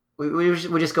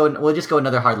we'll just go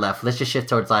another hard left. Let's just shift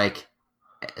towards like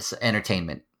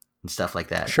entertainment and stuff like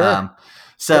that. Sure.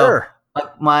 So Sure.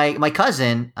 my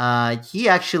cousin, he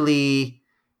actually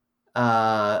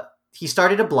he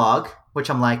started a blog, which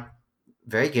I'm like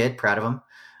very good, proud of him.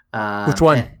 Which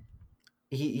one?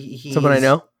 He's Someone I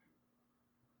know?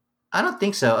 I don't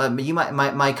think so. You might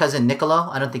my cousin Nicolo.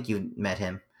 I don't think you met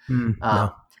him.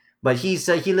 No. But he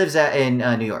lives in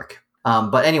New York.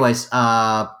 But anyways,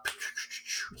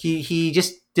 he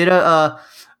just did a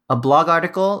blog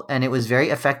article, and it was very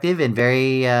effective and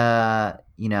very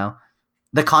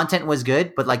the content was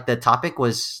good, but like the topic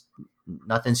was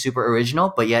nothing super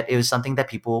original, but yet it was something that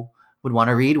people would want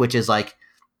to read, which is like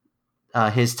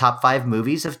his top 5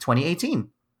 movies of 2018.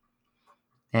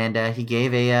 And he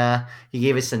gave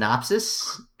a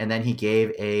synopsis, and then he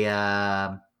gave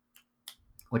a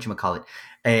whatchamacallit,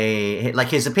 like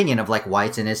his opinion of like why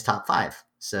it's in his top 5.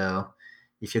 So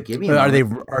if you'll give me are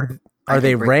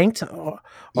they ranked?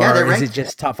 Yeah, they're or ranked. Is it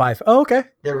just top 5? Oh, okay.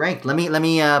 They're ranked. Let me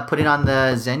put it on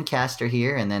the Zencaster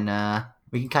here, and then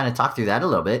we can kind of talk through that a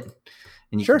little bit,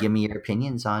 and you Sure. can give me your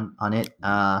opinions on it.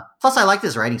 Plus, I liked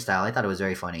his writing style. I thought it was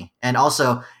very funny, and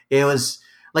also it was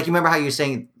like, you remember how you were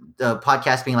saying the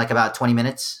podcast being like about 20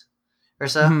 minutes or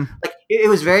so. Mhm. Like it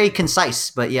was very concise,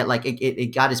 but yet like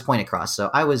it got his point across. So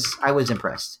I was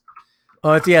impressed.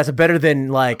 Oh, it's better than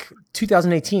like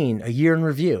 2018, a year in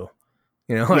review.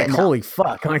 Like, no. holy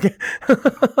fuck. Like,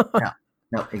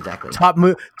 No, exactly. top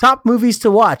movies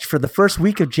to watch for the first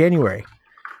week of January.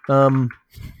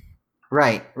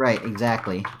 Right,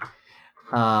 exactly.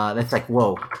 That's like,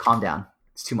 whoa, calm down.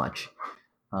 It's too much.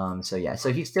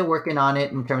 So he's still working on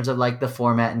it in terms of like the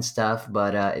format and stuff,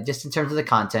 but just in terms of the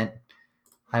content,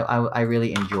 I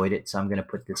really enjoyed it. So I'm gonna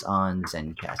put this on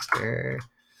Zencaster.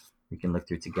 We can look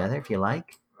through together if you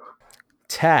like.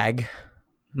 Tag.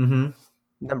 Mm-hmm.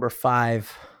 Number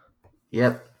 5.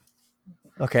 Yep.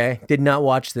 Okay. Did not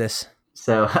watch this.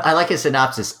 So I like his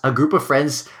synopsis. A group of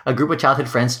childhood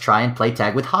friends try and play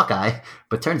tag with Hawkeye,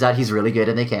 but turns out he's really good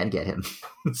and they can't get him.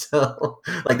 So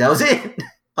like that was it.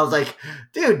 I was like,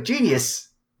 dude, genius.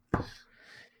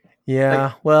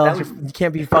 Yeah. Like, you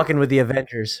can't be fucking with the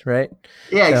Avengers, right?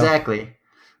 Yeah, exactly.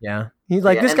 Yeah. He's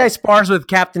like, this guy spars with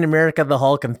Captain America, the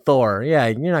Hulk, and Thor. Yeah,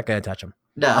 you're not going to touch him.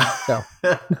 No. So.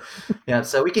 Yeah,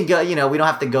 so we can go, we don't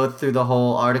have to go through the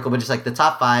whole article, but just like the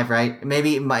top 5, right?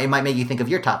 Maybe it might make you think of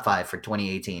your top 5 for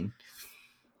 2018.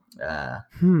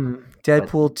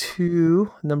 Deadpool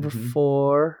 2, number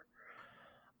 4.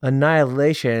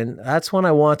 Annihilation. That's one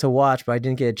I want to watch, but I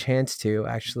didn't get a chance to,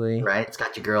 actually. Right? It's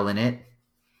got your girl in it.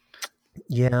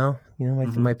 Yeah.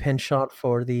 My penchant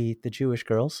for the Jewish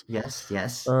girls. Yes.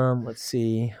 Let's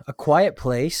see. A Quiet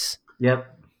Place.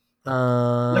 Yep.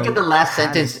 Look at the last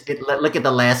sentence. Look at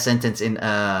the last sentence in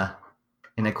A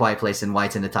Quiet Place and why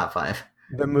it's in the top 5.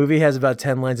 The movie has about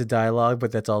 10 lines of dialogue,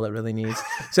 but that's all it really needs.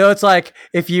 So it's like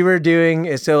if you were going,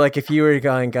 I'm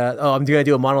going to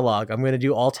do a monologue. I'm going to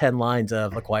do all 10 lines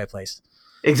of A Quiet Place.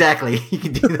 Exactly. You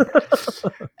can do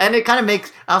that. And it kind of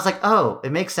makes, I was like, oh,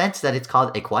 it makes sense that it's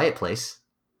called A Quiet Place.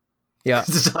 Yeah.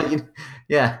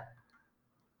 Yeah.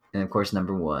 And of course,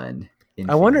 number 1.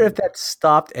 I wonder if that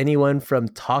stopped anyone from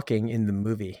talking in the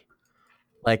movie,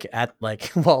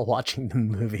 while watching the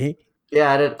movie.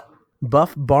 Yeah, I did.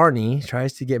 Buff Barney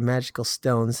tries to get magical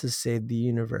stones to save the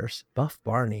universe. Buff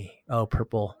Barney. Oh,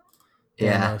 purple.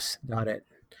 Yeah. Thanos. Got it.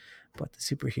 But the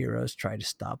superheroes try to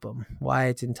stop him. Why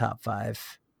it's in top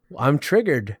 5? I'm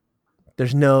triggered.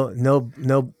 There's no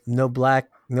Black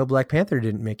Panther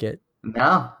didn't make it.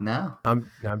 No. I'm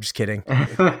just kidding.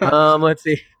 Let's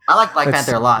see. I like Black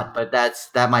Panther a lot, but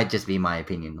that might just be my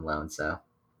opinion alone. So,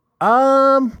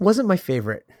 wasn't my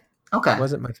favorite. Okay,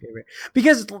 wasn't my favorite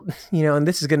because and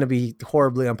this is going to be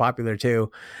horribly unpopular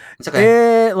too. It's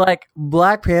okay.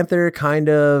 Black Panther kind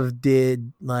of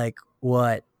did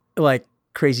what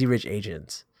Crazy Rich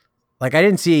Asians. I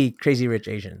didn't see Crazy Rich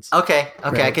Asians. Okay,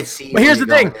 right? I could see. But here's the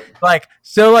thing,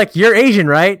 you're Asian,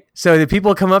 right? So the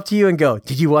people come up to you and go,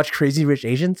 "Did you watch Crazy Rich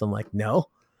Asians?" I'm like, "No."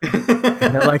 And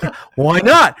they're like, "Why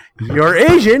not? You're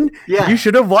Asian. Yeah. You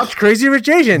should have watched Crazy Rich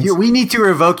Asians." We need to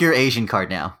revoke your Asian card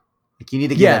now. You need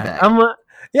to get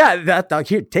that back.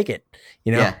 Here, take it.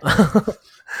 Yeah.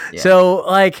 So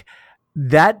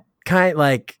that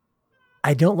kind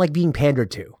I don't like being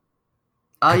pandered to.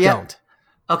 I don't.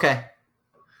 Okay.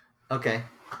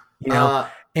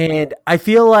 And I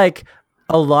feel like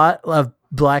a lot of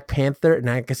Black Panther, and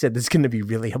like I said, this is going to be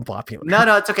really unpopular.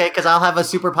 No, it's okay, because I'll have a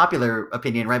super popular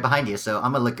opinion right behind you, so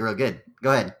I'm going to look real good.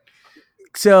 Go ahead.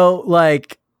 So,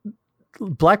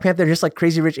 Black Panther, just like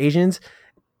Crazy Rich Asians,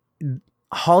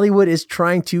 Hollywood is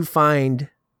trying to find,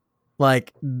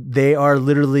 Like they are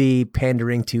literally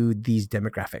pandering to these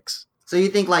demographics. So you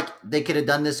think like they could have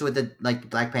done this with like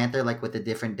Black Panther, like with a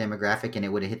different demographic, and it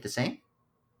would have hit the same?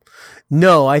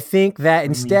 No, I think that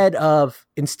instead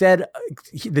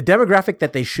the demographic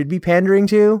that they should be pandering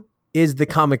to is the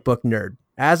comic book nerd.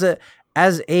 As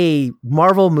a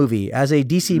Marvel movie, as a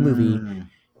DC movie,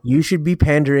 you should be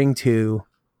pandering to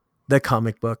the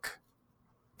comic book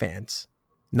fans,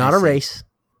 not a race,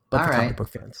 but the comic book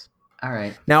fans. All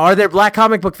right. Now, are there black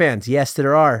comic book fans? Yes,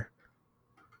 there are.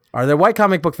 Are there white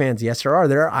comic book fans? Yes, there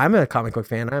are. I'm a comic book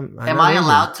fan. Am I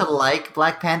allowed to like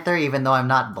Black Panther even though I'm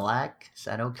not black? Is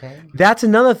that okay? That's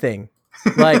another thing.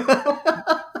 Like,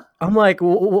 I'm like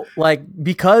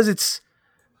because it's,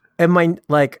 and my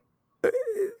like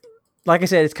I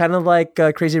said, it's kind of like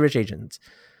Crazy Rich Asians.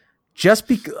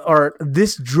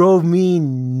 This drove me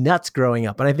nuts growing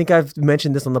up, and I think I've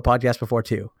mentioned this on the podcast before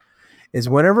too. Is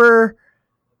whenever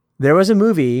there was a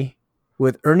movie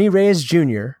with Ernie Reyes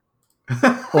Jr.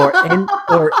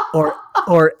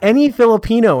 or any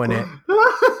Filipino in it.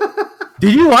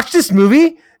 Did you watch this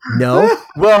movie? No.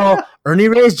 Well, Ernie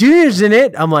Reyes Jr. is in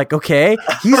it. I'm like, okay,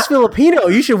 he's Filipino.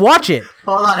 You should watch it.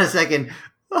 Hold on a second.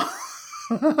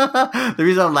 The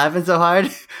reason I'm laughing so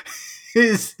hard is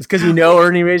it's because you know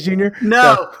Ernie Reyes Jr.?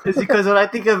 No, it's because when I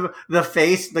think of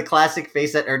the classic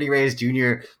face that Ernie Reyes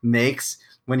Jr. makes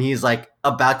when he's like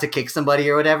about to kick somebody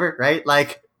or whatever, right?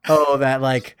 Like, oh, that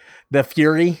like the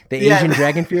Fury, the Asian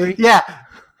Dragon Fury? Yeah.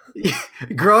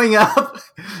 Growing up,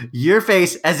 your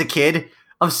face as a kid,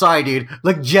 I'm sorry, dude,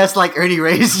 looked just like Ernie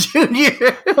Reyes Jr.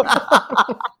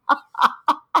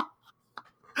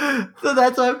 So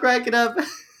that's why I'm cracking up.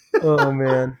 Oh,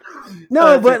 man.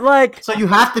 No, but like... So you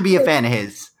have to be a fan of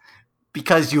his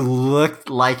because you looked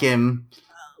like him.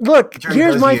 Look,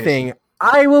 here's my thing.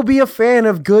 I will be a fan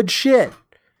of good shit.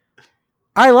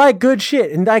 I like good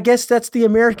shit, and I guess that's the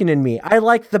American in me. I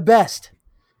like the best.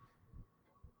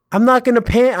 I'm not gonna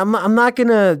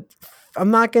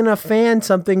fan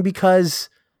something because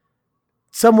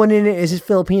someone in it is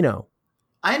Filipino.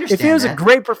 I understand. If it was a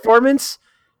great performance,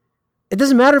 it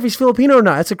doesn't matter if he's Filipino or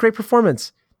not. It's a great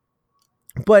performance,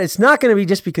 but it's not going to be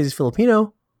just because he's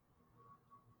Filipino.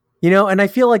 You know, and I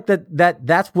feel like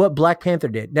that's what Black Panther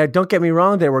did. Now, don't get me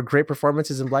wrong; there were great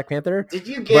performances in Black Panther. Did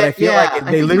you get? But I feel like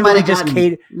they literally just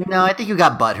catered. No, I think you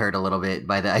got butthurt a little bit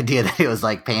by the idea that it was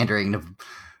like pandering to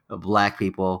black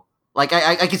people. Like,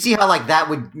 I can see how like that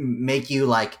would make you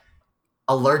like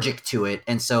allergic to it,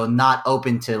 and so not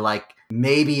open to like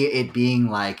maybe it being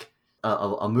like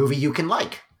a movie you can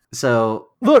like. So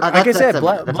look, like I said,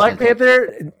 Black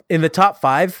Panther in the top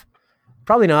 5,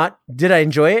 probably not. Did I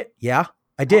enjoy it? Yeah.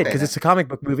 I did, because it's a comic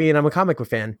book movie and I'm a comic book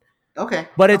fan. Okay.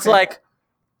 But it's like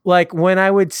when I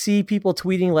would see people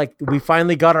tweeting like, we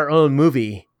finally got our own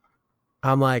movie,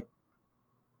 I'm like,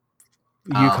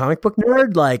 you comic book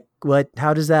nerd? Like, what?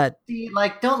 How does that? See,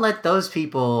 like, don't let those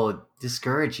people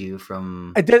discourage you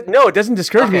from... No, it doesn't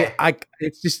discourage me.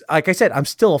 It's just, like I said, I'm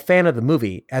still a fan of the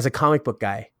movie as a comic book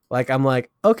guy. Like, I'm like,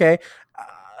 okay,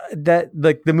 that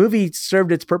like the movie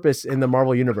served its purpose in the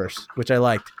Marvel universe, which I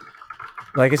liked.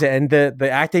 Like I said, and the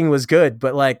acting was good,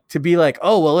 but like to be like,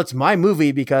 oh, well, it's my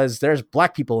movie because there's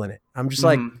black people in it. I'm just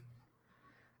like,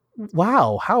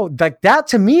 wow, how like that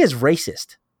to me is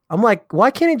racist. I'm like,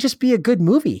 why can't it just be a good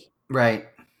movie? Right.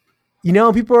 You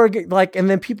know, people are like, and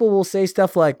then people will say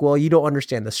stuff like, well, you don't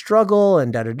understand the struggle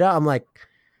and da da da. I'm like,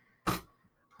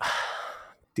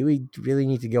 do we really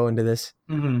need to go into this?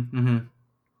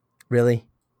 Really?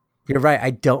 You're right. I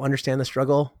don't understand the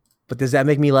struggle, but does that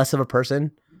make me less of a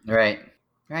person? Right.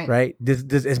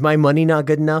 Is my money not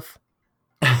good enough?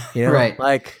 You know, right.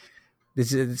 Like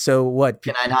this is, so what?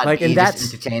 Can I not like, be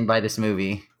just entertained by this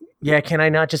movie? Yeah. Can I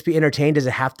not just be entertained? Does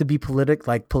it have to be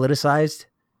politicized?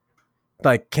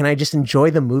 Like, can I just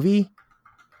enjoy the movie?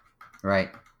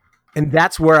 Right. And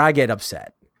that's where I get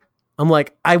upset. I'm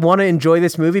like, I want to enjoy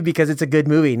this movie because it's a good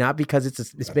movie, not because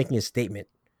it's making a statement.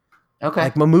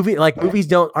 Okay. Like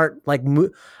movies aren't like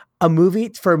a movie.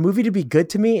 For a movie to be good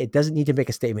to me, it doesn't need to make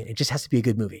a statement. It just has to be a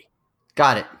good movie.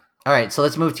 Got it. All right, so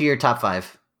let's move to your top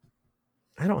 5.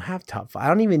 I don't have top 5. I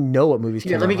don't even know what movies.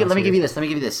 Here, let me give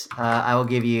you this. I will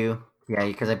give you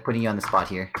because I'm putting you on the spot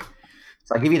here.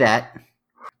 So I'll give you that,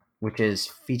 which is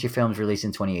feature films released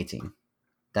in 2018.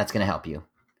 That's gonna help you,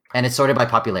 and it's sorted by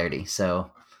popularity,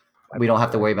 so we don't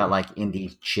have to worry about like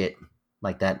indie shit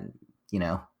like that. You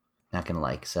know, not gonna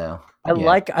like. So I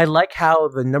like how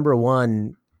the number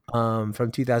one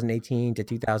from 2018 to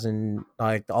 2000,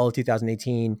 like all of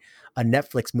 2018, a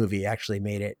Netflix movie actually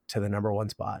made it to the number 1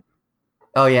 spot.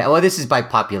 Oh yeah, well this is by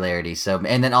popularity. So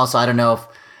and then also I don't know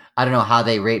how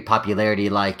they rate popularity.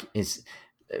 Like is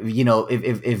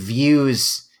if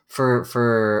views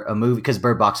for a movie, because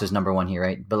Bird Box is number one here,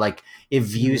 right? But like if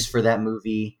views for that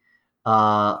movie,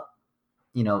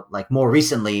 like more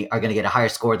recently are going to get a higher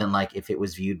score than like if it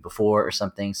was viewed before or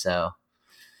something. So,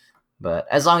 but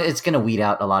as long as it's going to weed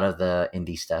out a lot of the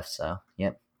indie stuff. So,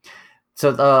 yep.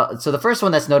 So the first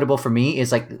one that's notable for me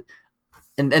is like,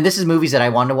 and this is movies that I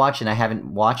want to watch and I haven't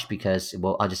watched because,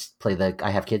 well, I'll just play the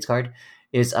I have kids card.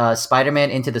 Is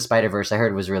Spider-Man Into the Spider-Verse. I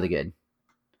heard it was really good.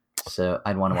 So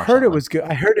I'd want to watch it was good.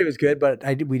 I heard it was good, but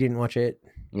we didn't watch it.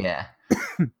 Yeah.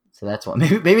 So that's one.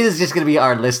 Maybe this is just going to be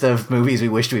our list of movies we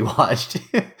wished we watched.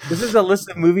 This is a list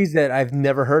of movies that I've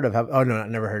never heard of. Oh, no, not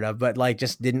never heard of, but like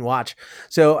just didn't watch.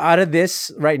 So out of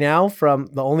this right now, from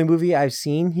the only movie I've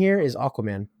seen here is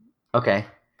Aquaman. Okay.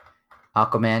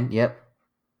 Aquaman. Yep.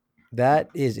 That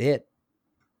is it.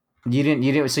 You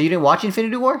didn't watch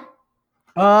Infinity War?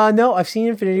 No, I've seen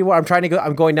Infinity War.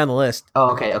 I'm going down the list.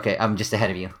 Oh, okay. I'm just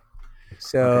ahead of you.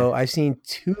 So okay. I've seen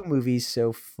 2 movies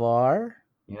so far.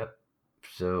 Yep.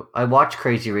 So I watched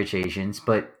Crazy Rich Asians,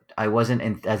 but I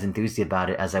wasn't as enthused about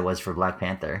it as I was for Black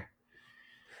Panther.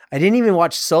 I didn't even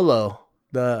watch Solo,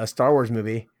 the Star Wars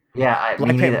movie. Yeah,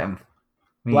 me neither.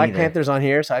 Black Panther's on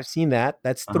here, so I've seen that.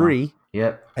 That's 3.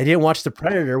 Yep. I didn't watch The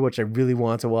Predator, which I really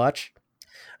want to watch.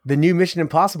 The new Mission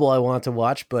Impossible I want to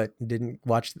watch, but didn't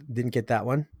get that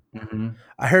one. Mm-hmm.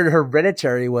 I heard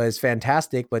Hereditary was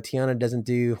fantastic, but Tiana doesn't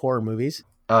do horror movies.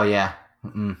 Oh yeah.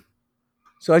 Mm-mm.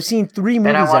 So I've seen 3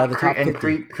 movies out of the top 50.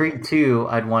 And Creed 2,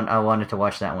 I wanted to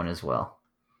watch that one as well.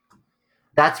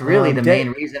 That's really the main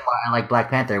reason why I like Black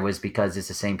Panther was because it's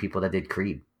the same people that did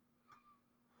Creed.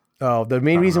 Oh, the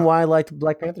main reason why I liked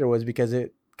Black Panther was because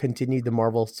it continued the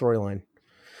Marvel storyline.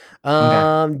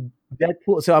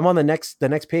 Deadpool. So I'm on the next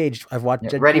page. I've watched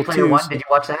Deadpool Ready Player 2. One. Did you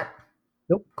watch that?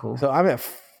 Nope. Cool. So I'm at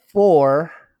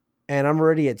 4, and I'm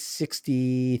already at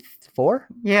 64.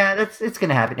 Yeah, it's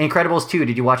gonna happen. Incredibles 2.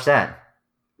 Did you watch that?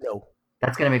 No.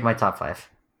 That's gonna make my top 5.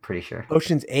 Pretty sure.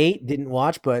 Ocean's 8 didn't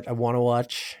watch, but I want to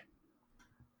watch.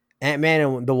 Ant-Man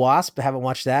and the Wasp. I haven't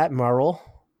watched that. Marvel.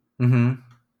 Mm-hmm.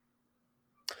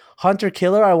 Hunter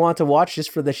Killer. I want to watch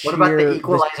just for the sheer. What about the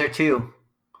Equalizer 2?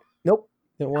 Nope.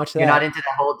 Didn't watch that. You're not into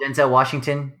that whole Denzel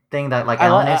Washington thing that like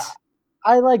Alan is?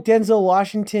 I like Denzel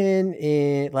Washington.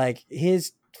 In like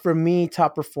his, for me,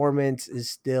 top performance is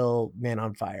still Man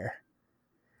on Fire.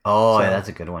 Oh, yeah, that's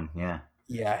a good one. Yeah.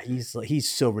 Yeah, he's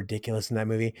so ridiculous in that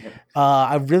movie.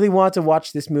 I really want to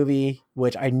watch this movie,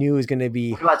 which I knew was going to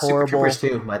be what about horrible. Super Troopers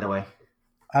 2, by the way?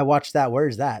 I watched that. Where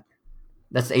is that?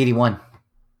 That's 81.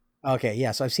 Okay,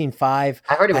 yeah. So I've seen 5.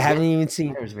 I heard it was. I haven't even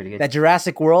seen it was really good. That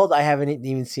Jurassic World. I haven't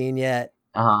even seen yet.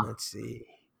 Let's see.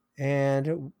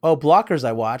 And Blockers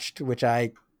I watched, which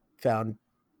I found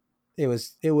it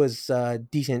was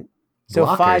decent. So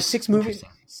Blockers. 6 movies.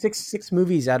 Six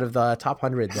movies out of the top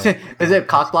 100. Is it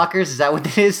cock blockers? Is that what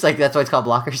it is? Like that's why it's called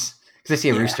blockers? Because I see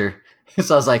a rooster,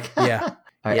 so I was like, yeah. All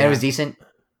right, and it was decent.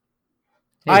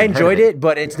 I enjoyed it,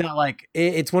 but it's not like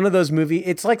it's one of those movies.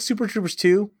 It's like Super Troopers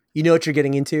 2. You know what you're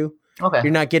getting into. Okay,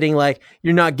 you're not getting like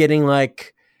you're not getting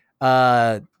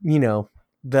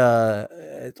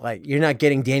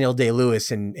Daniel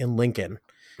Day-Lewis in Lincoln.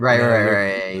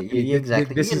 Right.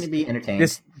 Exactly. This is to be entertained.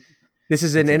 This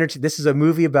is this is a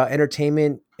movie about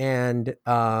entertainment, and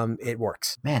it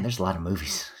works. Man, there's a lot of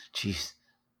movies. Jeez.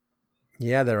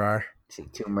 Yeah, there are. See,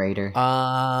 Tomb Raider.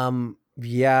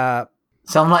 Yeah.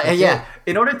 So I'm like, yeah.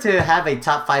 In order to have a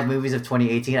top 5 movies of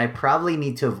 2018, I probably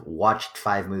need to have watched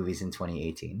 5 movies in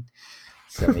 2018.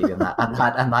 So maybe I'm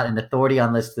not an authority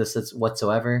on this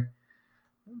whatsoever.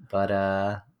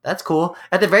 But that's cool.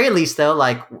 At the very least, though,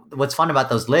 like what's fun about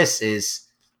those lists is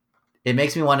it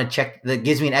makes me want to check. That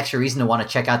gives me an extra reason to want to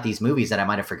check out these movies that I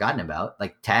might have forgotten about,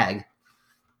 like Tag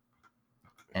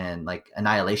and like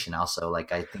Annihilation. Also,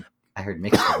 like I think I heard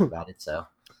mixed things about it. So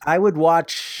I would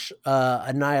watch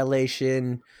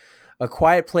Annihilation, A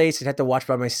Quiet Place. I'd have to watch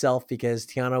by myself because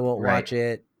Tiana won't watch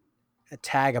it.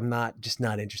 Tag, I'm not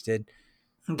interested.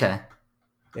 Okay.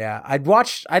 Yeah, I'd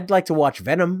like to watch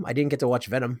Venom. I didn't get to watch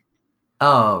Venom.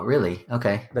 Oh, really?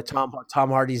 Okay. The Tom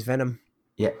Hardy's Venom.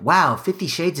 Yeah. Wow. 50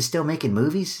 Shades is still making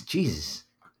movies? Jesus.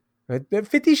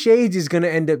 50 Shades is going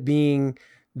to end up being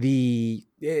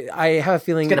I have a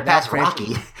feeling it's going to pass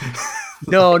Rocky.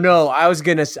 No. I was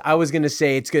gonna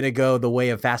say it's gonna go the way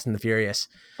of Fast and the Furious.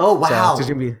 Oh wow! So it's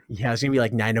gonna be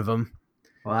like 9 of them.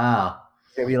 Wow.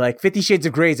 It's gonna be like 50 Shades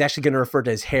of Grey is actually gonna refer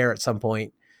to his hair at some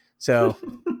point. So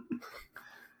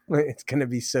it's gonna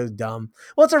be so dumb.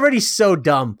 Well, it's already so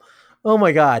dumb. Oh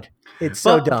my god, it's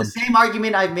so dumb. The same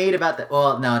argument I've made about that.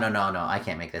 Well, no, I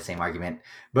can't make that same argument.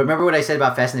 But remember what I said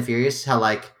about Fast and the Furious? How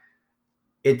like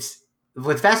it's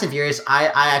with Fast and Furious,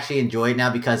 I actually enjoy it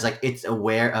now because like it's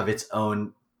aware of its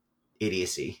own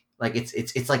idiocy. Like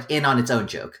it's like in on its own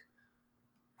joke.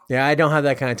 Yeah, I don't have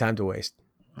that kind of time to waste.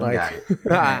 Like, Got it.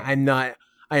 Right.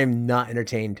 I am not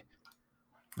entertained.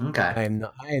 Okay. I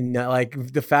am not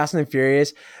like the Fast and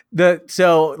Furious.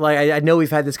 I know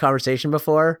we've had this conversation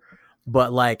before,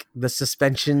 but like the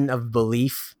suspension of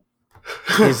belief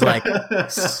is like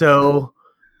so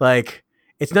like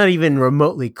it's not even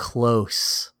remotely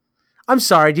close. I'm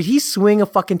sorry, did he swing a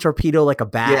fucking torpedo like a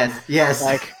bat? Yes.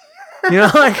 Like, you know,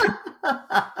 like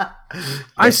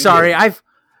I'm sorry. I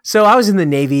was in the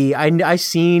Navy. I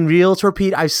seen real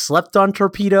torpedo. I've slept on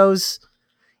torpedoes.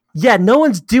 Yeah, no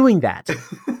one's doing that.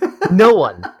 No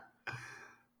one.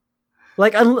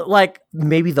 Like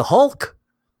maybe the Hulk,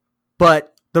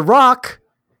 but The Rock,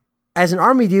 as an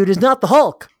army dude, is not the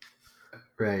Hulk.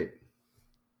 Right.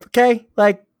 Okay,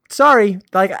 like sorry,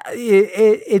 like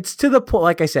it's to the point.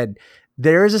 Like I said,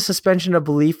 there is a suspension of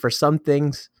belief for some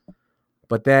things,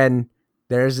 but then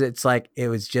it's like it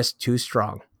was just too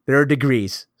strong. There are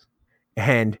degrees,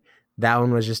 and that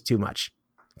one was just too much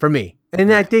for me.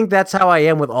 And I think that's how I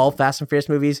am with all Fast and Furious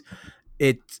movies.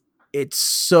 It's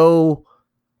so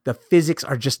the physics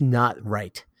are just not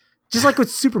right. Just like with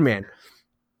Superman.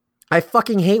 I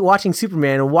fucking hate watching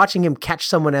Superman and watching him catch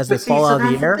someone as they fall out of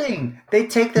the air. They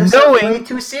take themselves way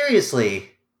too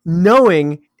seriously.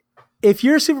 Knowing if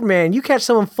you're Superman, you catch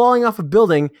someone falling off a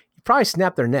building, you probably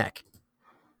snap their neck.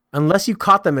 Unless you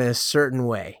caught them in a certain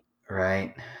way.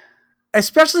 Right.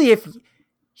 Especially if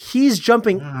he's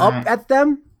jumping up at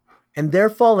them and they're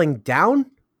falling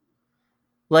down.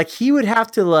 Like he would have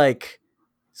to like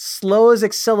slow his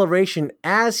acceleration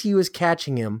as he was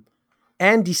catching him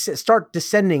and start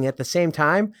descending at the same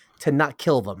time to not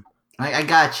kill them. I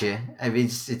got you. I mean,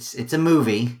 it's a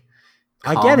movie.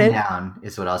 I get it. Down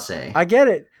is what I'll say. I get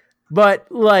it. But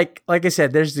like I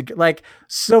said, there's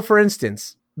so for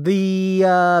instance,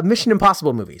 the Mission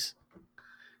Impossible movies.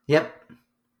 Yep.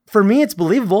 For me, it's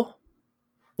believable.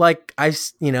 Like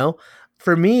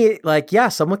for me, like, yeah,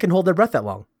 someone can hold their breath that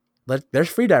long. There's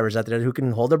freedivers out there who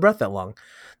can hold their breath that long.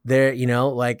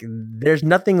 There's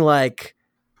nothing like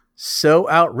so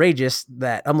outrageous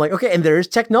that I'm like, okay, and there is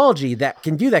technology that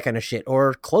can do that kind of shit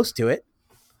or close to it.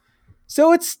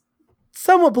 So it's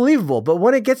somewhat believable. But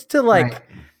when it gets to like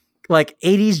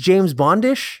 80s James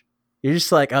Bondish, you're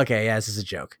just like, okay, yeah, this is a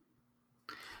joke.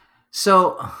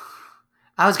 So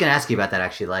I was going to ask you about that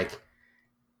actually. Like,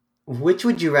 which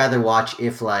would you rather watch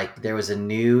if like there was a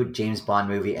new James Bond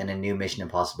movie and a new Mission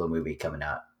Impossible movie coming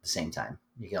out at the same time?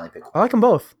 You can only pick one. I like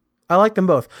them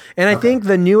both. And I think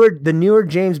the newer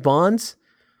James Bonds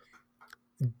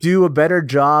do a better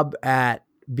job at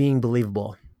being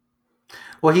believable.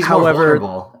 Well, he's more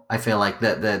vulnerable. I feel like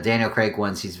the Daniel Craig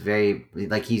ones, he's very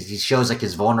like he shows like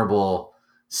his vulnerable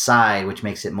side, which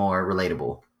makes it more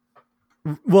relatable.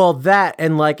 Well, that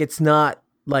and like it's not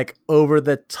like over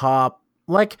the top.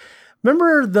 Like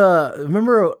remember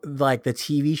like the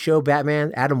TV show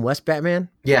Batman, Adam West Batman?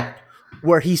 Yeah.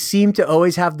 Where he seemed to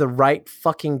always have the right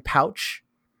fucking pouch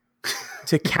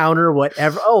to counter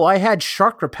whatever. Oh, I had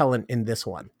shark repellent in this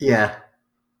one. Yeah.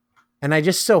 And I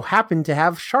just so happened to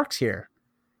have sharks here.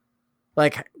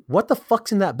 Like, what the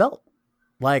fuck's in that belt?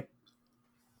 Like,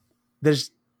 there's,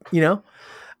 there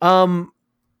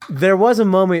was a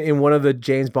moment in one of the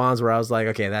James Bonds where I was like,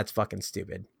 okay, that's fucking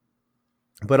stupid.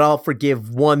 But I'll forgive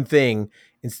one thing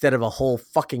instead of a whole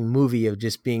fucking movie of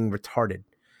just being retarded.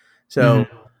 So,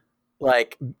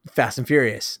 like Fast and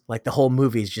Furious, like the whole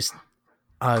movie is just,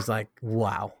 I was like,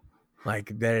 wow.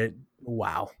 Like,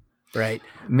 wow. Right?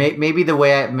 Maybe the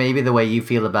way you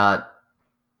feel about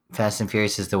Fast and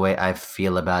Furious is the way I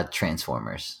feel about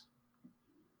Transformers.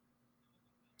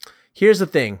 Here's the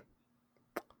thing.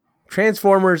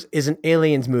 Transformers is an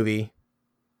aliens movie.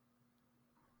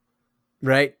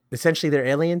 Right? Essentially, they're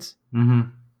aliens. Mm-hmm.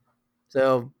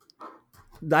 So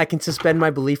I can suspend my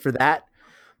belief for that.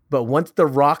 But once The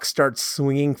Rock starts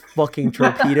swinging fucking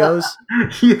torpedoes,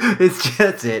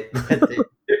 that's it.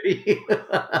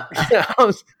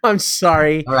 I'm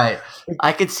sorry. All right,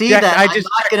 I could see that. I'm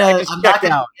not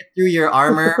gonna get through your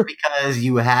armor because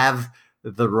you have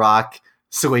The Rock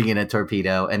swinging a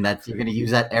torpedo, and you're gonna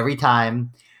use that every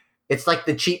time. It's like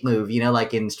the cheat move,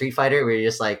 like in Street Fighter, where you're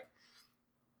just like,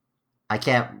 I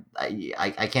can't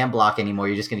block anymore.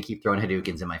 You're just gonna keep throwing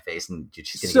Hadoukens in my face, and you're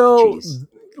just gonna get the cheese.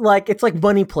 Like it's like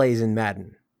bunny plays in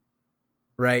Madden,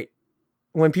 right?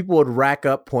 When people would rack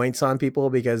up points on people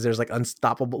because there's like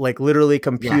unstoppable, like literally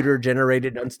computer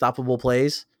generated unstoppable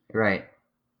plays. Right.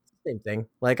 Same thing.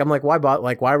 Like I'm like, why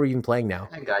are we even playing now?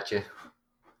 I got you.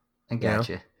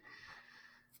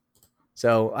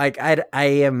 So like I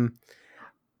am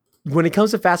when it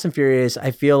comes to Fast and Furious,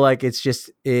 I feel like it's just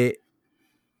it.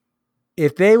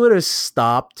 If they would have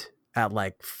stopped at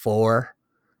like 4,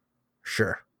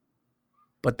 sure.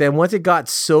 But then once it got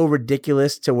so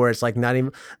ridiculous to where it's like not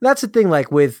even, that's the thing. Like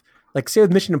say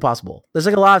with Mission Impossible, there's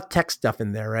like a lot of tech stuff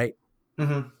in there, right?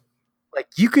 Mm-hmm. Like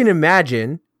you can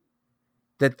imagine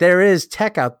that there is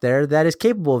tech out there that is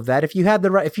capable of that. If you had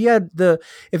if you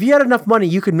had enough money,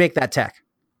 you could make that tech.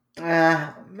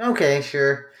 Okay,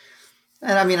 sure.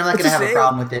 And I mean, I'm not going to have a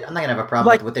problem with it. I'm not going to have a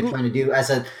problem with what they're trying to do as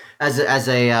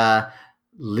a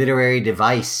literary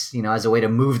device, as a way to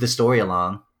move the story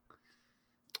along.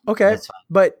 Okay,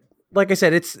 but like I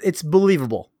said, it's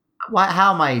believable.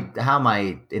 How am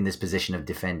I in this position of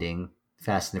defending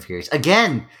Fast and the Furious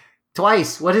again?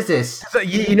 Twice. What is this? So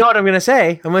you know what I'm going to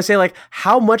say? I'm going to say, like,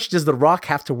 how much does The Rock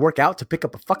have to work out to pick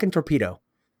up a fucking torpedo?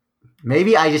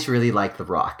 Maybe I just really like The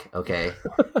Rock. Okay.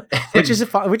 which is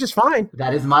fine.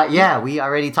 That is we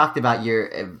already talked about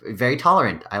you're very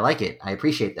tolerant. I like it. I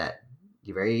appreciate that.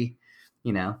 You're very,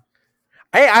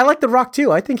 Hey, I like The Rock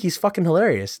too. I think he's fucking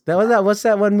hilarious. What's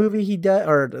that one movie he does,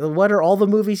 or what are all the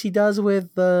movies he does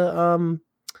with the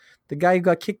guy who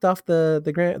got kicked off the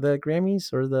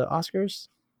Grammys or the Oscars?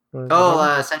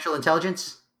 Central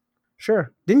Intelligence?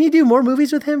 Sure. Didn't he do more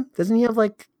movies with him? Doesn't he have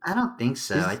like... I don't think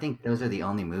so. I think those are the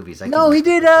only movies. No, he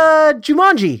did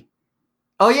Jumanji.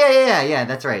 Oh, yeah.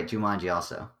 That's right. Jumanji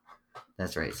also.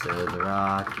 That's right. So The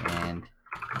Rock and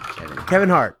Kevin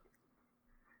Hart.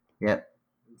 Yep.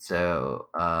 So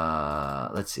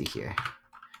let's see here.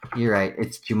 You're right.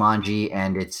 It's Jumanji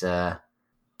and it's I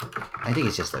think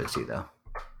it's just those two though.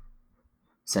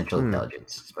 Central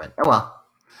Intelligence. But oh well.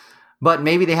 But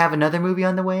maybe they have another movie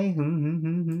on the way.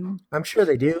 I'm sure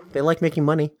they do. They like making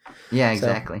money. Yeah,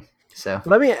 exactly. So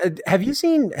let me. Have you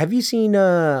seen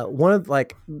one of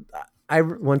like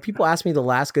when people ask me the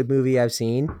last good movie I've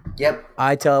seen? Yep.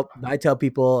 I tell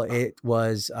people it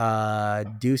was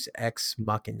Deus Ex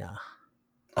Machina.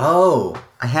 Oh,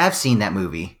 I have seen that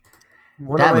movie.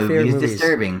 That movie is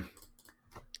disturbing.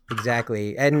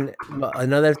 Exactly. And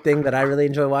another thing that I really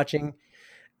enjoy watching.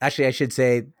 Actually, I should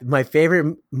say my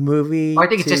favorite movie. I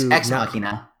think it's just Ex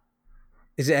Machina.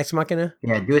 Is it Ex Machina?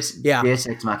 Yeah, Deus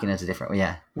Ex Machina is a different one.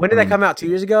 Yeah. When did that come out? 2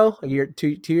 years ago? A year?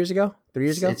 2 years ago? 3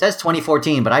 years ago? It says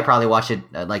 2014, but I probably watched it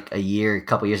like a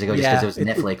couple years ago, just because it was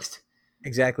Netflixed.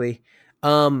 Exactly.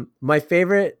 My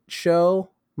favorite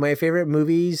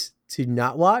movies to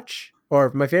not watch,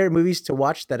 or my favorite movies to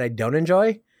watch that I don't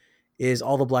enjoy, is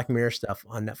all the Black Mirror stuff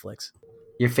on Netflix.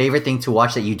 Your favorite thing to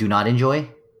watch that you do not enjoy?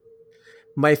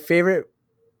 My favorite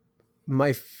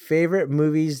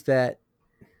movies that,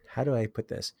 how do I put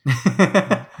this?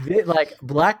 Like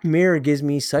Black Mirror gives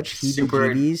me such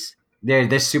heebie-jeebies.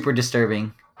 They're super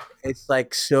disturbing. It's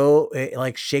like it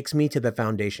like shakes me to the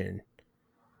foundation.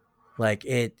 Like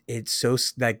it's so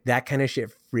like that kind of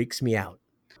shit freaks me out.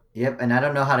 Yep, and I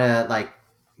don't know how to like,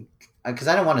 because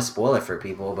I don't want to spoil it for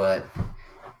people, but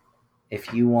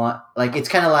if you want, like, it's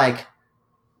kind of like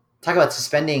talk about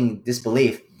suspending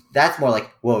disbelief. That's more like,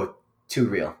 whoa, too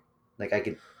real. Like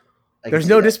there's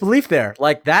no disbelief there.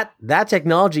 Like that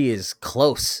technology is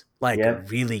close, like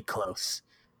really close.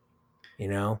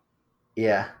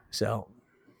 Yeah. So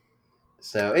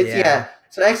it's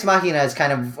So Ex Machina is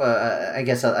kind of, I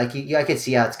guess, like I could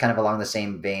see how it's kind of along the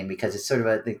same vein because it's sort of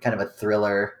a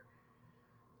thriller,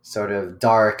 sort of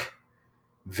dark,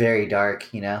 very dark.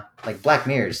 Like Black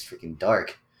Mirror is freaking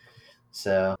dark.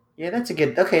 So yeah, that's a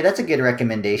good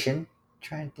recommendation.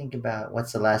 Trying to think about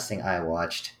what's the last thing I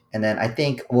watched, and then I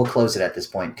think we'll close it at this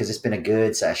point because it's been a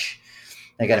good sesh.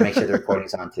 I got to make sure the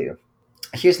recording's on too.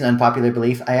 Here's an unpopular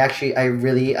belief. I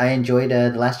enjoyed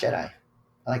The Last Jedi.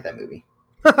 I like that movie.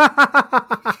 We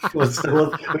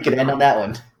could end on that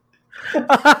one.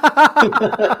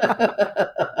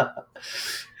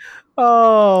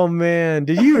 Oh man,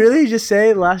 did you really just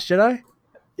say Last Jedi?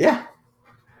 Yeah.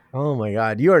 Oh my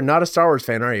god, you are not a Star Wars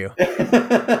fan, are you?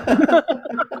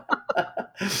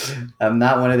 I'm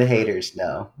not one of the haters.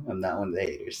 No, I'm not one of the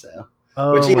haters. So,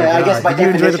 I guess by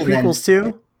definition, did you enjoy the prequels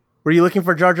too? Were you looking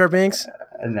for Jar Jar Binks?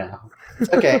 No,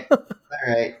 it's okay. All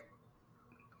right.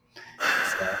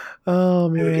 So, oh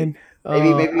man,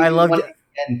 maybe I loved it.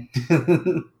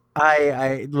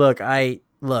 I look.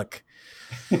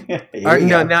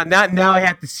 Now I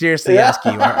have to seriously ask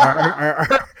you: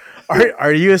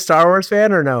 Are you a Star Wars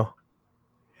fan or no?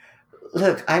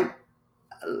 Look, I'm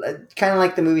kind of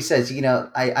like the movie says.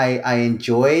 I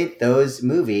enjoy those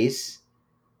movies,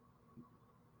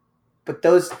 but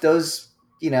those those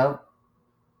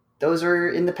are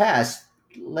in the past.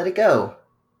 Let it go.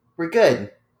 We're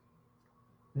good.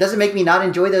 Doesn't make me not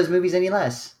enjoy those movies any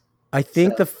less. I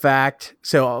think the fact,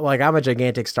 so like I'm a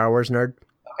gigantic Star Wars nerd.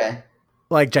 Okay.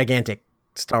 Like gigantic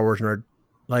Star Wars nerd.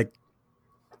 Like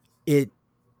the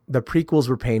prequels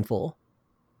were painful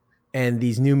and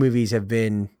these new movies have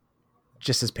been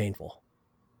just as painful.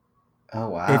 Oh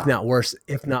wow. If not worse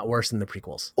than the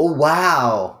prequels. Oh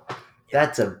wow.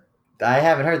 I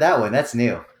haven't heard that one. That's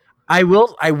new. I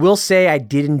will say I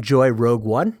did enjoy Rogue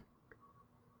One.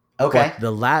 Okay.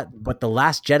 But the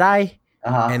Last Jedi,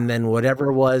 and then whatever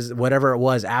it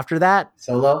was after that.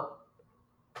 Solo?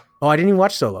 Oh, I didn't even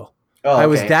watch Solo. Oh, okay. I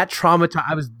was that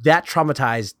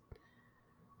traumatized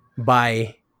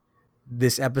by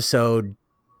this episode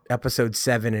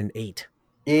 7 and 8.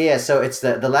 Yeah, so it's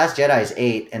the Last Jedi is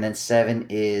 8, and then 7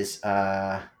 is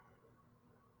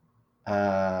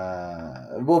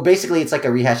well, basically it's like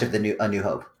a rehash of A New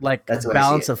Hope. Like that's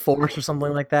Balance of Force or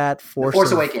something like that.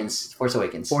 Force Awakens. Force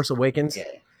Awakens.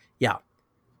 Yeah.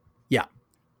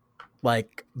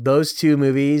 Like those two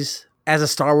movies, as a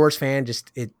Star Wars fan,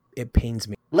 just it pains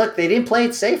me. Look, they didn't play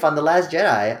it safe on The Last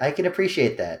Jedi. I can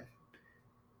appreciate that.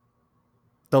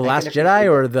 The Last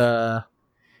Jedi or the...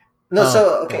 No,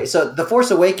 so The Force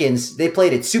Awakens, they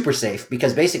played it super safe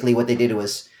because basically what they did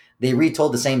was they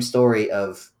retold the same story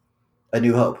of A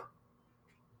New Hope.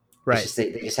 Right.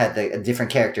 They just had a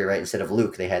different character, right? Instead of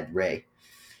Luke, they had Rey.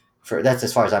 That's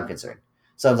as far as I'm concerned.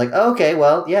 So I was like, oh, okay,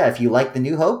 well, yeah, if you like The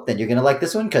New Hope, then you're going to like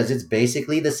this one because it's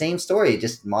basically the same story,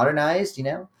 just modernized,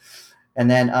 And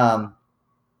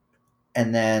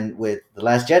then with The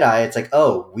Last Jedi, it's like,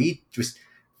 oh,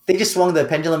 they just swung the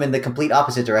pendulum in the complete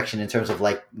opposite direction in terms of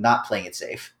like not playing it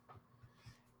safe.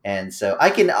 And so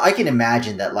I can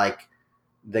imagine that like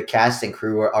the cast and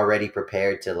crew were already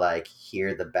prepared to like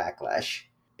hear the backlash.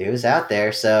 It was out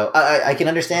there, so I can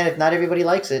understand if not everybody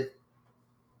likes it.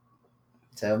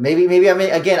 So maybe I'm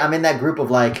in that group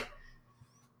of like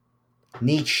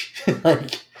niche,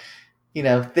 like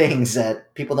things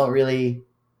that people don't really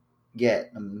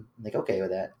get. I'm like okay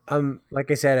with that. Like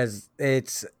I said,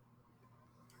 as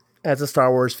a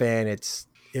Star Wars fan, it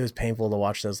was painful to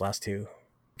watch those last two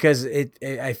because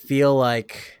I feel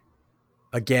like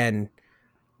again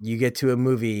you get to a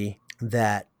movie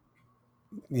that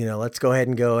let's go ahead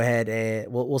and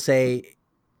we'll say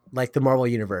like the Marvel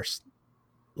Universe,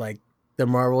 like the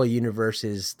Marvel Universe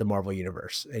is the Marvel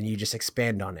Universe and you just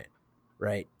expand on it,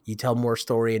 right? You tell more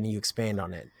story and you expand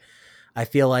on it. I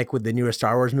feel like with the newer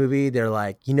Star Wars movie, they're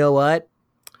like, you know what?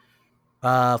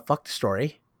 Fuck the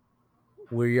story.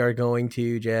 We are going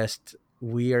to,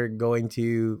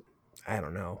 I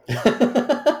don't know.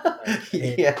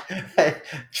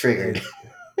 Triggered.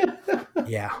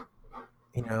 Yeah.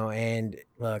 And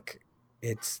look,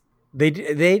 it's, they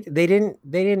didn't,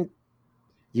 the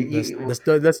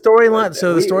storyline.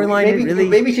 So the storyline really,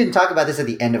 maybe we shouldn't talk about this at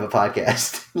the end of a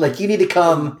podcast. Like you need to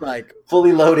come like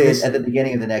fully loaded at the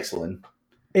beginning of the next one.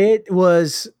 It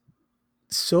was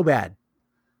so bad.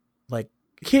 Like,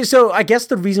 so I guess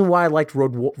the reason why I liked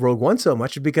Rogue One so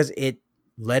much is because it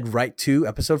led right to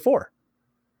episode 4,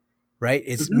 right?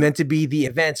 It's meant to be the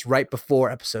events right before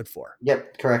episode 4.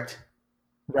 Yep. Correct.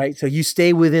 Right. So you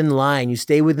stay within line, you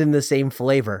stay within the same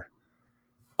flavor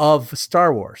of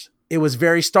Star Wars. It was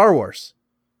very Star Wars.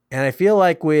 And I feel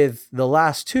like with the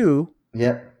last two,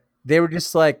 they were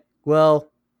just like,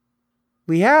 well,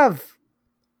 I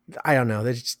don't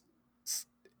know.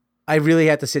 I really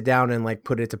had to sit down and like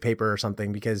put it to paper or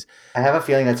something because I have a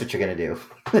feeling that's what you're going to do.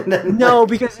 No,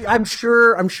 because I'm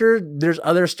sure there's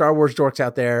other Star Wars dorks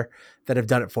out there that have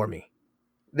done it for me.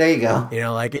 There you go.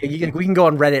 Like we can go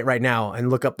on Reddit right now and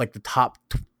look up like the top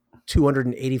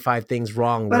 285 things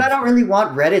wrong. But I don't really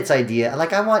want Reddit's idea.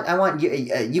 Like I want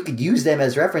you could use them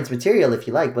as reference material if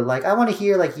you like, but like I want to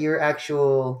hear like your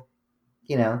actual,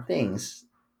 things.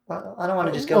 Well, I don't want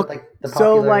to just go with like the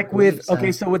popular. So like with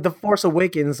so with The Force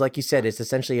Awakens, like you said, it's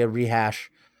essentially a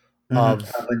rehash of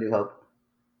A New Hope.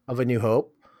 Of A New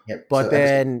Hope. Yep. But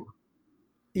then,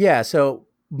 so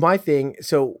my thing.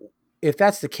 So if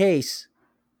that's the case,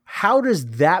 how does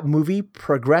that movie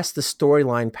progress the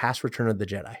storyline past Return of the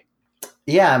Jedi?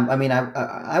 Yeah, I mean,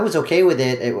 I was okay with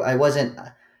it.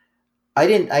 I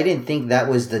didn't think that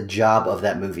was the job of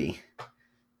that movie.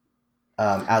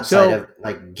 Outside of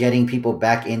like getting people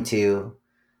back into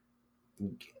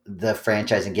the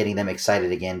franchise and getting them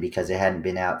excited again because it hadn't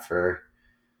been out for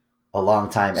a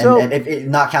long time, and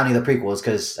not counting the prequels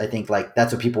because I think like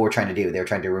that's what people were trying to do. They were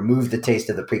trying to remove the taste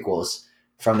of the prequels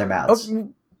from their mouths.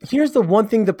 Here's the one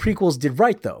thing the prequels did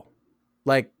right, though.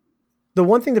 Like the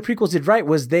one thing the prequels did right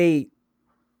was they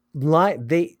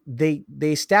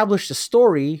established a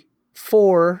story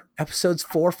for episodes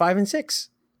 4, 5, and 6.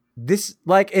 This,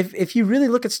 like, if you really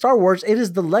look at Star Wars, it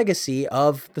is the legacy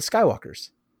of the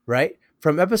Skywalkers. right?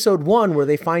 From episode 1 where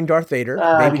they find Darth Vader,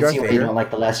 I baby can Darth see why you Vader. don't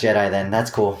like The Last Jedi then. That's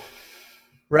cool.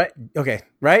 Right? Okay,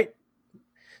 right?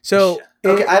 So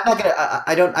okay, I'm not gonna.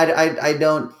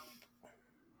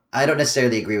 I don't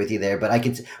necessarily agree with you there, but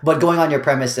But going on your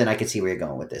premise, then I can see where you're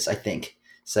going with this. I think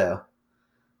so.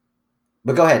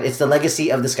 But go ahead. It's the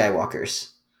legacy of the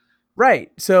Skywalkers.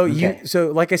 Right. So Okay.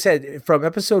 so like I said, from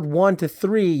episode 1 to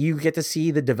 3, you get to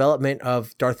see the development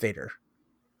of Darth Vader,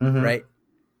 Mhm. right?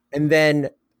 And then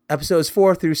episodes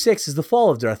 4 through 6 is the fall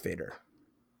of Darth Vader,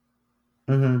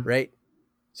 Mhm. right?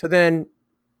 So then,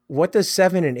 what does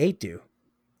 7 and 8 do?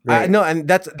 Right. No, and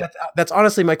that's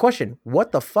honestly my question.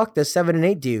 What the fuck does 7 and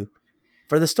 8 do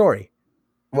for the story?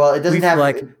 Well, it doesn't We've, have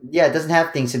like- it doesn't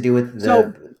have things to do with the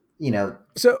So-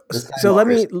 So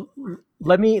The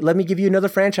let me give you another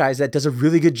franchise that does a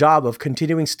really good job of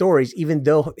continuing stories, even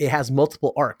though it has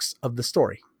multiple arcs of the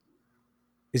story.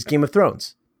 Is Game of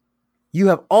Thrones. You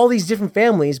have all these different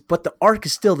families, but the arc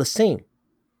is still the same.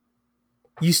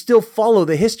 You still follow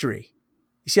the history.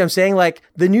 You see what I'm saying? Like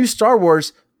the new Star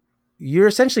Wars, you're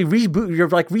essentially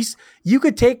you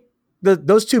could take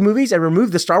those 2 movies and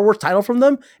remove the Star Wars title from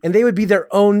them, and they would be their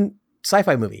own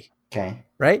sci-fi movie. Okay.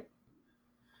 Right?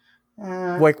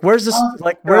 Like where's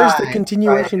the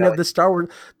continuation of the Star Wars?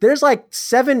 There's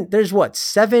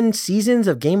 7 seasons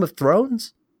of Game of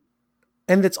Thrones,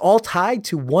 and it's all tied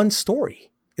to one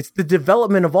story. It's the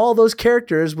development of all those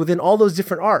characters within all those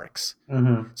different arcs.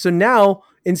 Mm-hmm. So now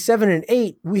in 7 and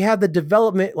 8, we have the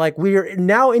development, like we are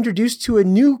now introduced to a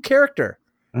new character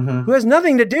who has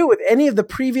nothing to do with any of the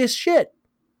previous shit.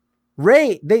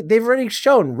 Rey, they've already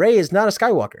shown Rey is not a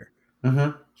Skywalker.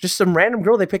 Just some random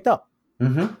girl they picked up.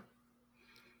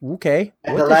 Okay.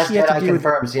 And The Last Jedi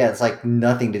confirms, it's like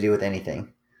nothing to do with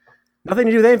anything. Nothing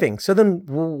to do with anything. So then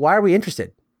why are we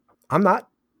interested? I'm not.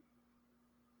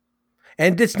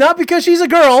 And it's not because she's a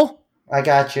girl. I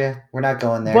got you. We're not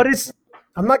going there. But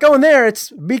I'm not going there.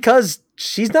 It's because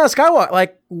she's not a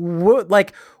Skywalker.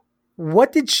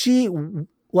 What did she,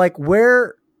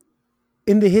 where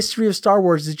in the history of Star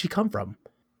Wars did she come from?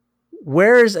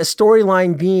 Where is a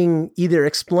storyline being either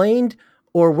explained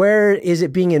or where is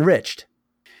it being enriched?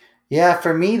 Yeah,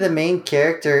 for me, the main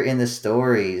character in the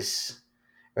stories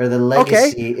or the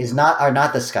legacy are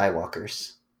not the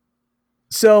Skywalkers.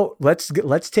 So let's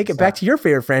take it back to your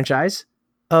favorite franchise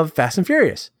of Fast and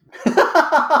Furious.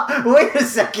 Wait a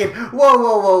second.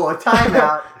 Whoa. Time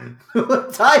out.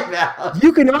 Time out.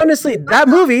 You can honestly, that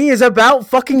movie is about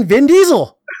fucking Vin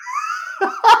Diesel.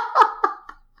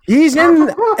 He's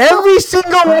in every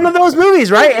single one of those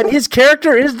movies, right? And his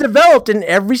character is developed in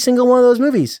every single one of those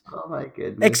movies. Oh my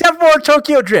goodness. Except for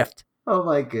Tokyo Drift. Oh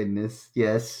my goodness.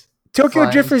 Yes.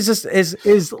 Tokyo Drift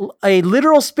is a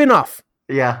literal spin-off.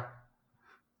 Yeah.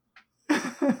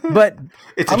 But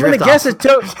I'm going to guess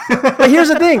but here's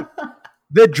the thing.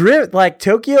 The drift,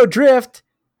 Tokyo Drift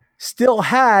still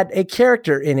had a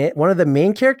character in it. One of the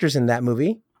main characters in that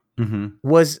movie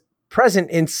was present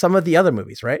in some of the other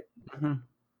movies, right?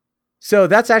 So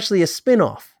that's actually a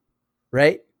spin-off,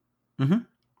 right?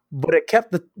 But it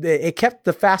kept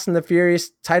the Fast and the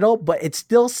Furious title, but it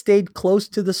still stayed close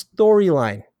to the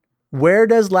storyline. Where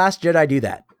does Last Jedi do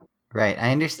that? Right.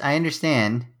 I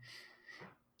understand.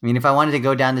 I mean, if I wanted to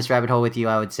go down this rabbit hole with you,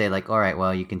 I would say all right,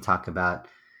 well, you can talk about,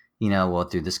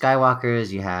 through the Skywalkers,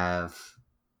 you have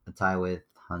a tie with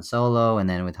Han Solo, and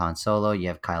then with Han Solo, you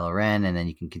have Kylo Ren, and then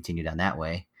you can continue down that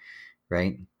way,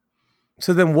 right?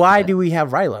 So then why do we have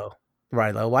Rilo?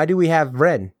 Why do we have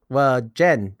Ren? Well,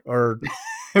 Jen or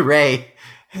Rey.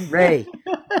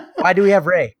 Why do we have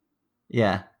Rey?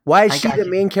 Yeah. Why is she the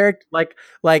main character?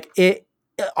 It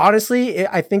honestly,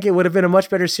 I think it would have been a much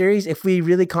better series if we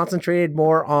really concentrated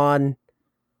more on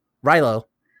Rilo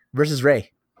versus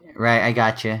Rey. Right, I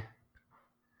got you.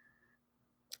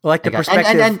 The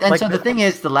perspective. And so the thing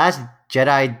is, The Last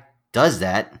Jedi does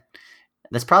that.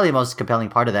 That's probably the most compelling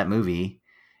part of that movie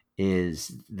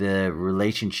is the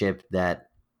relationship that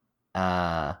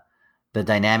the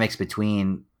dynamics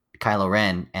between Kylo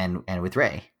Ren and with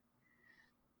Rey.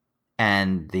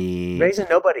 And Rey's a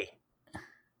nobody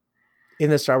in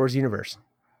the Star Wars universe.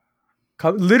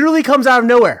 Literally comes out of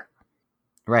nowhere.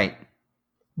 Right.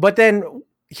 But then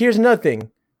here's another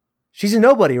thing. She's a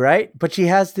nobody, right? But she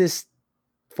has this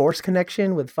Force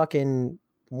connection with fucking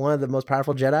one of the most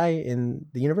powerful Jedi in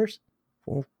the universe.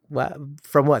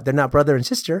 From what? They're not brother and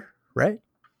sister, right?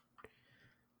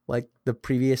 Like the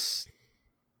previous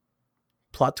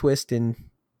plot twist in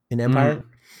Empire.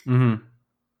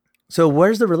 So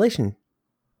where's the relation?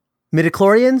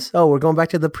 Midichlorians? Oh, we're going back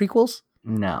to the prequels?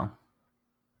 No.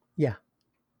 Yeah.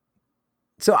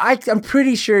 So I'm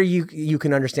pretty sure you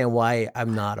can understand why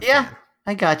I'm not a fan.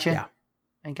 I got you. Yeah.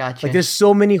 I got you. Like there's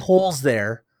so many holes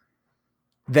there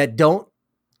that don't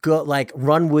go like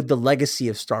run with the legacy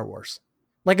of Star Wars.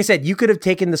 Like I said, you could have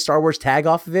taken the Star Wars tag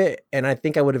off of it, and I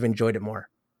think I would have enjoyed it more.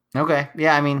 Okay.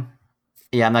 Yeah, I mean,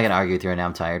 yeah, I'm not gonna argue with you right now.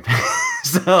 I'm tired.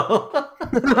 So,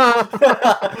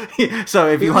 so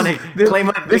if you want to claim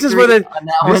a victory, this is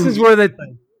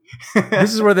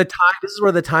where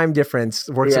the time difference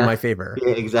works in my favor. Yeah,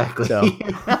 exactly. So.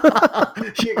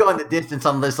 You're going the distance.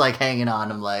 I'm just like hanging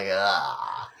on. I'm like,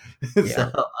 Yeah.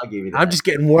 So I'll give you that. I'm just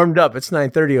getting warmed up. It's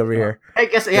 9:30 over here. I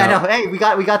guess. Yeah, no. Hey, we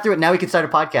got through it. Now we can start a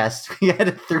podcast. We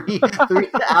had 3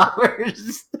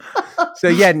 hours. So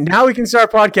yeah, now we can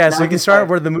start a podcast. So we can start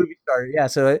where the movie started. Yeah.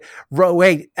 So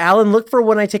wait, Alan, look for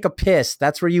when I take a piss.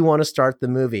 That's where you want to start the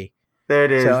movie. There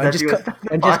it is. So just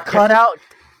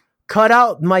cut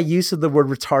out my use of the word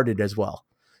retarded as well.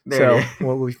 There so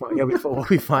we'll be fine. Yeah, we'll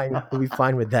be fine. We'll be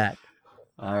fine with that.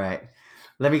 All right.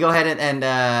 Let me go ahead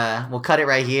and we'll cut it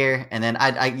right here, and then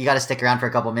you got to stick around for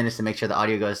a couple minutes to make sure the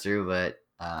audio goes through. But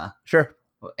sure.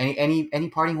 Any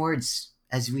parting words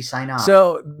as we sign off?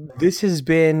 So this has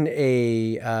been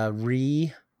a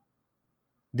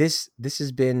this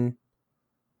has been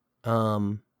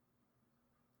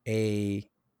a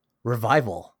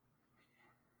revival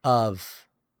of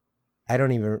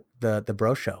the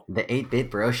Bro Show, the 8-Bit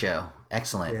Bro Show.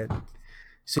 Excellent. Yeah.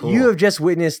 So cool. You have just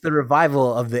witnessed the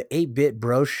revival of the 8-Bit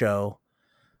Bro Show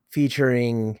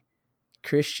featuring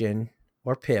Christian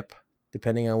or Pip,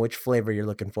 depending on which flavor you're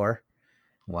looking for.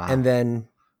 Wow. And then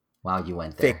you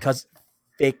went there.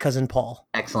 Fake cousin Paul.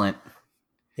 Excellent.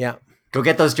 Yeah. Go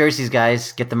get those jerseys,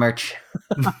 guys. Get the merch.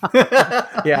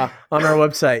 Yeah, on our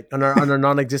website, on our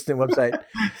non-existent website.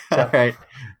 So. All right.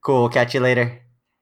 Cool. Catch you later.